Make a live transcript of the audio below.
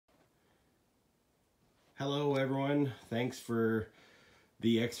Hello everyone, thanks for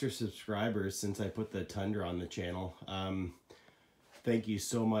the extra subscribers since I put the Tundra on the channel. Thank you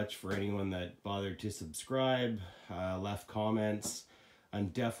so much for anyone that bothered to subscribe, left comments. I'm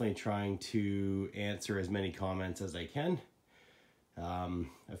definitely trying to answer as many comments as I can.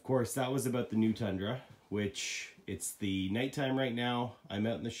 Of course, that was about the new Tundra, which it's the nighttime right now. I'm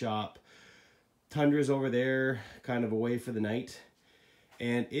out in the shop. Tundra's over there, kind of away for the night.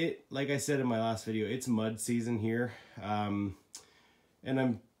 And it, like I said in my last video, it's mud season here. And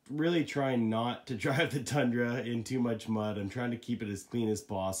I'm really trying not to drive the Tundra in too much mud. I'm trying to keep it as clean as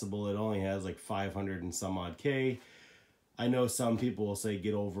possible. It only has like 500 and some odd K. I know some people will say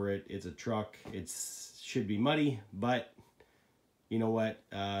get over it. It's a truck. It should be muddy, but you know what?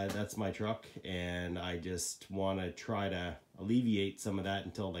 That's my truck, and I just want to try to alleviate some of that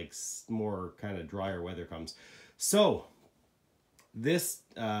until like more kind of drier weather comes. So this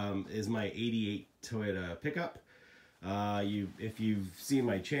is my 88 Toyota pickup. If you've seen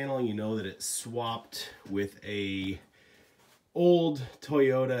my channel, you know that it swapped with a old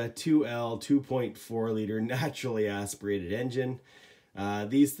Toyota 2L 2.4 liter naturally aspirated engine.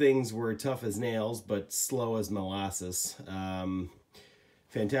 These things were tough as nails, but slow as molasses.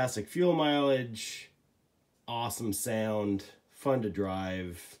 Fantastic fuel mileage, awesome sound, fun to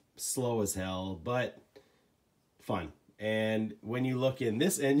drive, slow as hell, but fun. And when you look in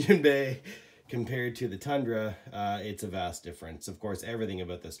this engine bay compared to the Tundra, it's a vast difference. Of course, everything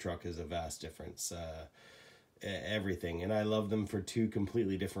about this truck is a vast difference. Everything. And I love them for two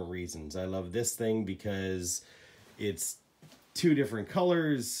completely different reasons. I love this thing because it's two different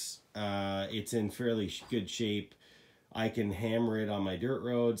colors. It's in fairly good shape. I can hammer it on my dirt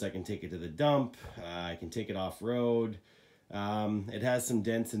roads. I can take it to the dump. I can take it off-road. It has some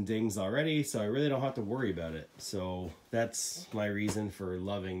dents and dings already, so I really don't have to worry about it. So that's my reason for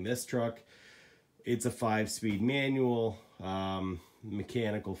loving this truck. It's a 5-speed manual,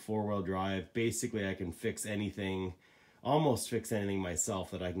 mechanical 4-wheel drive. Basically, I can fix anything, almost fix anything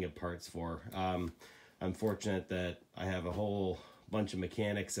myself that I can get parts for. I'm fortunate that I have a whole bunch of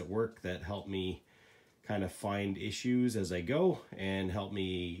mechanics at work that help me kind of find issues as I go and help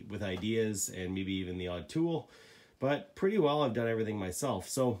me with ideas and maybe even the odd tool. But pretty well, I've done everything myself.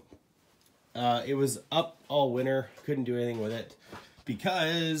 So it was up all winter. Couldn't do anything with it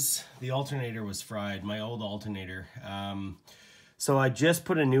because the alternator was fried, my old alternator. So I just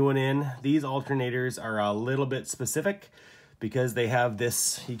put a new one in. These alternators are a little bit specific because they have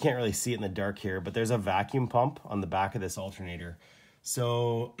this, you can't really see it in the dark here, but there's a vacuum pump on the back of this alternator.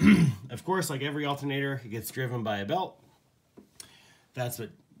 So, of course, like every alternator, it gets driven by a belt. That's what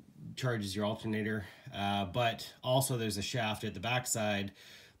charges your alternator, but also there's a shaft at the backside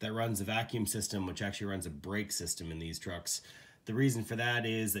that runs a vacuum system, which actually runs a brake system in these trucks. The reason for that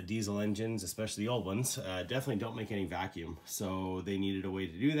is that diesel engines, especially the old ones, definitely don't make any vacuum, so they needed a way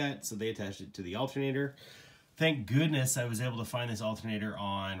to do that, so they attached it to the alternator. Thank goodness I was able to find this alternator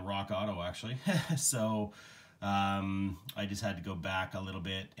on Rock Auto, actually. So I just had to go back a little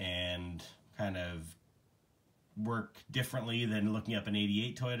bit and kind of work differently than looking up an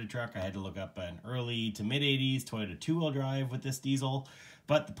 88 Toyota truck. I had to look up an early to mid 80s Toyota 2-wheel drive with this diesel,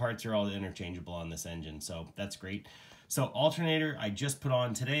 but the parts are all interchangeable on this engine, so that's great. So alternator I just put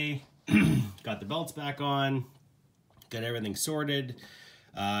on today, got the belts back on, got everything sorted,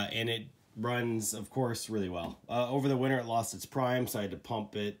 and it runs, of course, really well. Over the winter it lost its prime, so I had to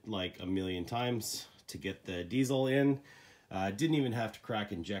pump it like a million times to get the diesel in. Didn't even have to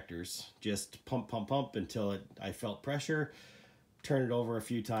crack injectors, just pump until I felt pressure. Turn it over a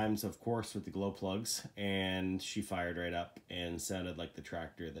few times, of course, with the glow plugs, and she fired right up and sounded like the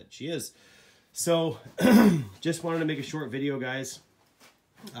tractor that she is. So just wanted to make a short video, guys.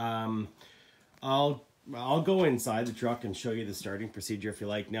 I'll go inside the truck and show you the starting procedure if you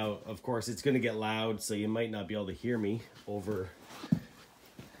like. Now, of course, it's going to get loud, so you might not be able to hear me over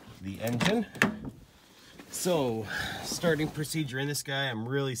the engine. So, starting procedure in this guy, I'm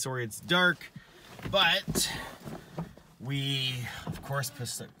really sorry it's dark, but we, of course,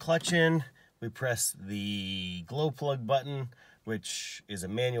 press the clutch in, we press the glow plug button, which is a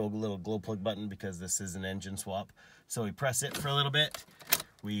manual little glow plug button because this is an engine swap. So we press it for a little bit,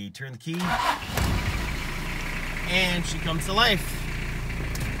 we turn the key, and she comes to life.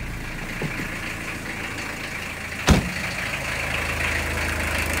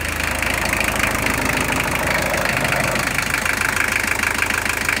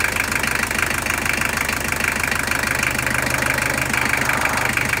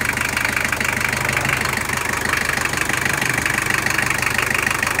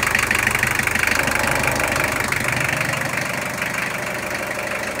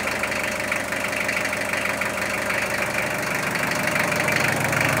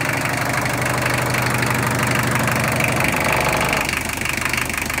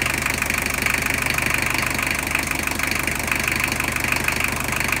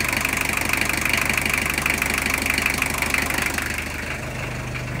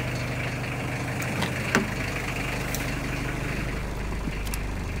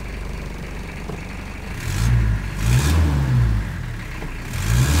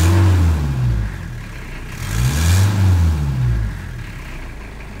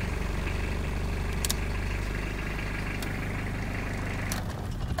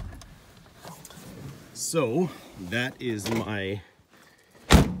 So that is my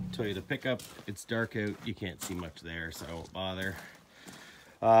Toyota pickup. It's dark out, you can't see much there, so I won't bother.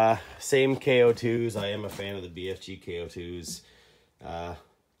 Same KO2s. I am a fan of the BFG KO2s.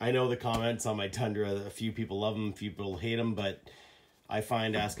 I know the comments on my Tundra, a few people love them, a few people hate them, but I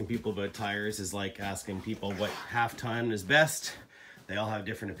find asking people about tires is like asking people what half-ton is best. They all have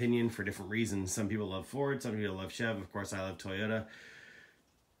different opinion for different reasons. Some people love Ford, some people love Chev. Of course, I love Toyota.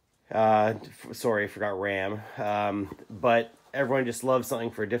 Sorry, I forgot Ram. But everyone just loves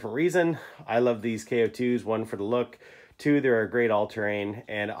something for a different reason. I love these KO2s, one for the look, two, they're a great all-terrain,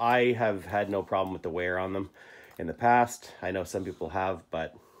 and I have had no problem with the wear on them in the past. I know some people have,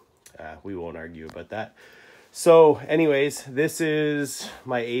 but we won't argue about that. So anyways, this is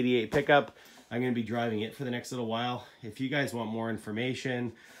my 88 pickup. I'm going to be driving it for the next little while. If you guys want more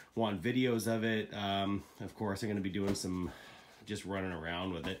information, want videos of it, of course, I'm going to be doing some just running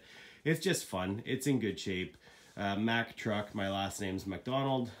around with it. It's just fun. It's in good shape. Mac Truck, my last name's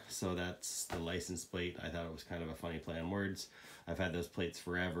McDonald, so that's the license plate. I thought it was kind of a funny play on words. I've had those plates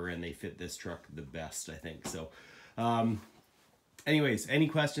forever, and they fit this truck the best, I think. So anyways, any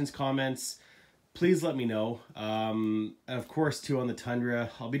questions, comments, please let me know. And of course, too, on the Tundra,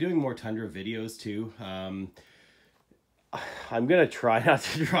 I'll be doing more Tundra videos, too. I'm going to try not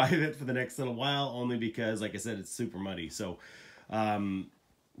to drive it for the next little while, only because, like I said, it's super muddy. So,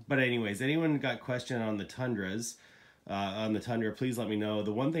 but anyways, anyone got question on the Tundras, please let me know.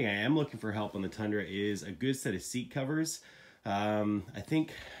 The one thing I am looking for help on the Tundra is a good set of seat covers. I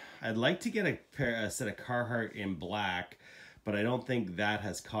think I'd like to get a set of Carhartt in black, but I don't think that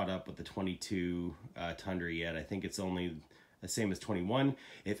has caught up with the 22 Tundra yet. I think it's only the same as 21.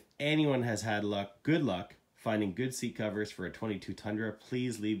 If anyone has had good luck finding good seat covers for a 22 Tundra,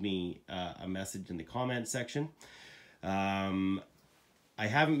 please leave me a message in the comment section. I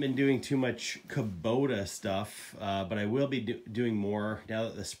haven't been doing too much Kubota stuff, but I will be doing more now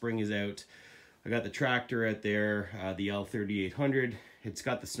that the spring is out. I got the tractor out there, the L3800. It's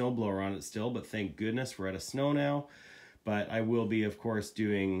got the snowblower on it still, but thank goodness we're out of snow now. But I will be, of course,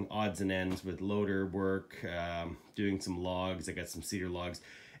 doing odds and ends with loader work, doing some logs. I got some cedar logs.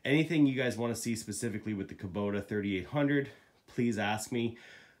 Anything you guys want to see specifically with the Kubota 3800, please ask me.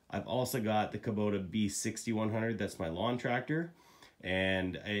 I've also got the Kubota B6100. That's my lawn tractor.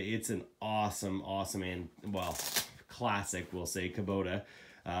 And it's an awesome, and, well, classic, we'll say, Kubota.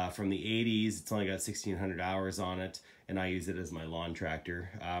 From the 80s. It's only got 1,600 hours on it, and I use it as my lawn tractor.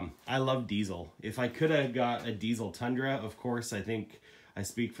 I love diesel. If I could have got a diesel Tundra, of course, I think I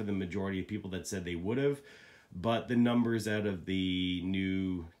speak for the majority of people that said they would have, but the numbers out of the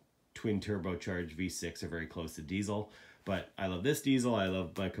new twin turbocharged V6 are very close to diesel. But I love this diesel. I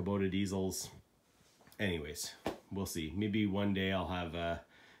love my Kubota diesels. Anyways, we'll see. Maybe one day I'll have a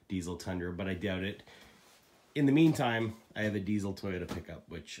diesel Tundra, but I doubt it. In the meantime, I have a diesel Toyota pickup,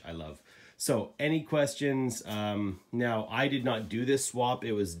 which I love. So any questions? Now, I did not do this swap.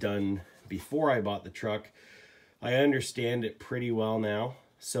 It was done before I bought the truck. I understand it pretty well now.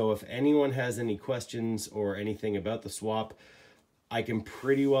 So if anyone has any questions or anything about the swap, I can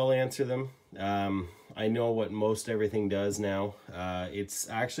pretty well answer them. I know what most everything does now. It's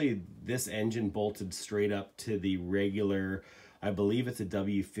actually, this engine bolted straight up to the regular, I believe it's a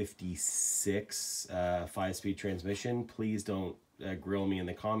W56 5-speed transmission. Please don't grill me in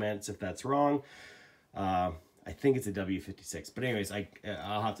the comments if that's wrong. I think it's a W56, but anyways,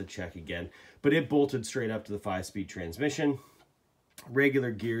 I'll have to check again. But it bolted straight up to the 5-speed transmission.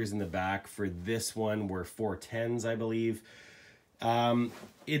 Regular gears in the back for this one were 410s, I believe.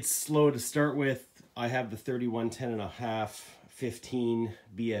 It's slow to start with. I have the 3110.5 15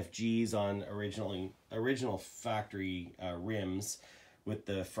 BFGs on original factory rims with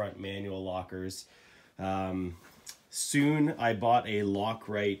the front manual lockers. Soon I bought a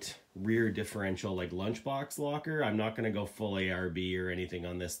Lockrite rear differential, like lunchbox locker. I'm not going to go full ARB or anything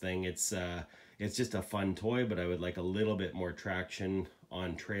on this thing. It's just a fun toy, but I would like a little bit more traction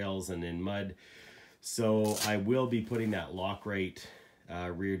on trails and in mud. So I will be putting that Lockrite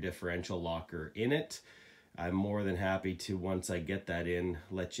rear differential locker in it. I'm more than happy to, once I get that in,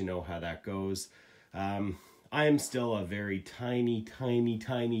 let you know how that goes. I am still a very tiny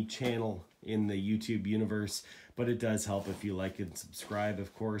channel in the YouTube universe, but it does help if you like and subscribe,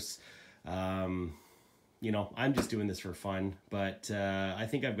 of course. You know, I'm just doing this for fun, but I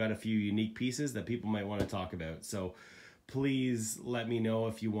think I've got a few unique pieces that people might want to talk about. So please let me know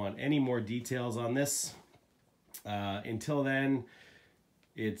if you want any more details on this. Until then,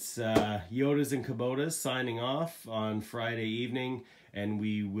 it's Yodas and Kubotas signing off on Friday evening, and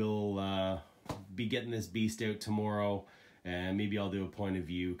we will be getting this beast out tomorrow and maybe I'll do a point of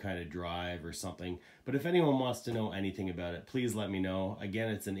view kind of drive or something. But if anyone wants to know anything about it, please let me know. Again,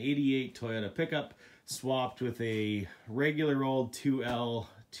 it's an 88 Toyota pickup swapped with a regular old 2L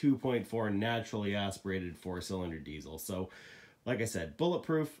 2.4 naturally aspirated 4-cylinder diesel. So like I said,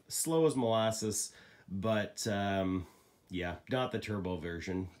 bulletproof, slow as molasses, but yeah, not the turbo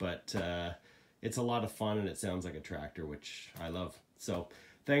version, but it's a lot of fun and it sounds like a tractor, which I love. So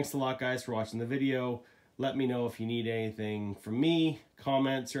thanks a lot, guys, for watching the video. Let me know if you need anything from me,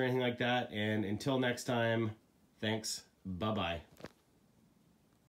 comments or anything like that. And until next time, thanks. Bye-bye.